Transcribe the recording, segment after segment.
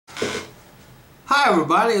Hi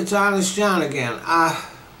everybody, it's Honest John again.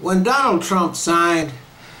 When Donald Trump signed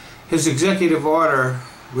his executive order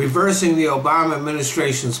reversing the Obama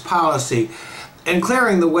administration's policy and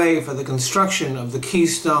clearing the way for the construction of the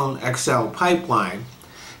Keystone XL pipeline,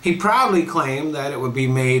 he proudly claimed that it would be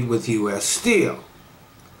made with U.S. steel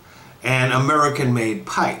and American-made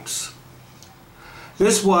pipes.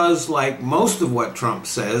 This was, like most of what Trump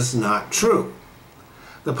says, not true.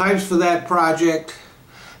 The pipes for that project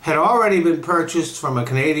had already been purchased from a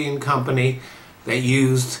Canadian company that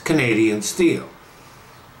used Canadian steel.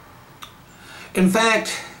 In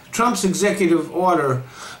fact, Trump's executive order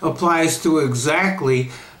applies to exactly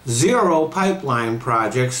 0 pipeline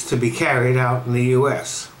projects to be carried out in the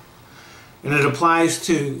U.S. And it applies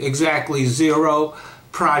to exactly 0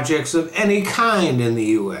 projects of any kind in the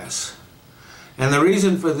U.S. And the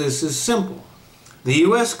reason for this is simple. The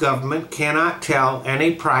U.S. government cannot tell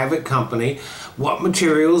any private company what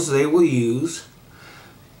materials they will use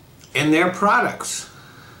in their products.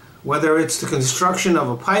 Whether it's the construction of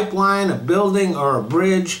a pipeline, a building, or a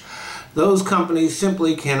bridge, those companies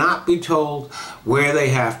simply cannot be told where they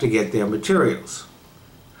have to get their materials.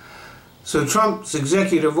 So Trump's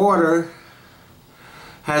executive order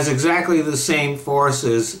has exactly the same force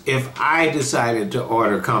as if I decided to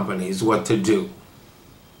order companies what to do.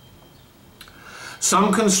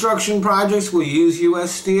 Some construction projects will use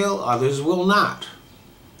U.S. steel, others will not.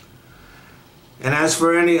 And as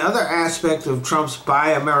for any other aspect of Trump's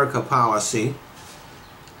Buy America policy,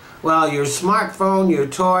 well, your smartphone, your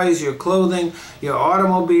toys, your clothing, your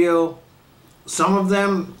automobile, some of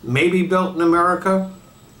them may be built in America,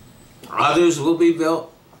 others will be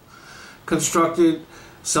constructed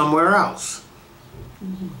somewhere else.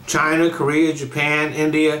 China, Korea, Japan,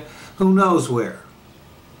 India, who knows where.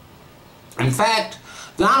 In fact,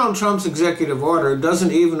 Donald Trump's executive order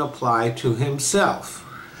doesn't even apply to himself.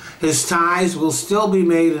 His ties will still be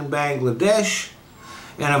made in Bangladesh,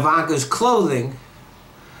 and Ivanka's clothing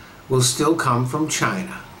will still come from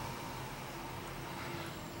China.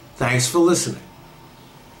 Thanks for listening.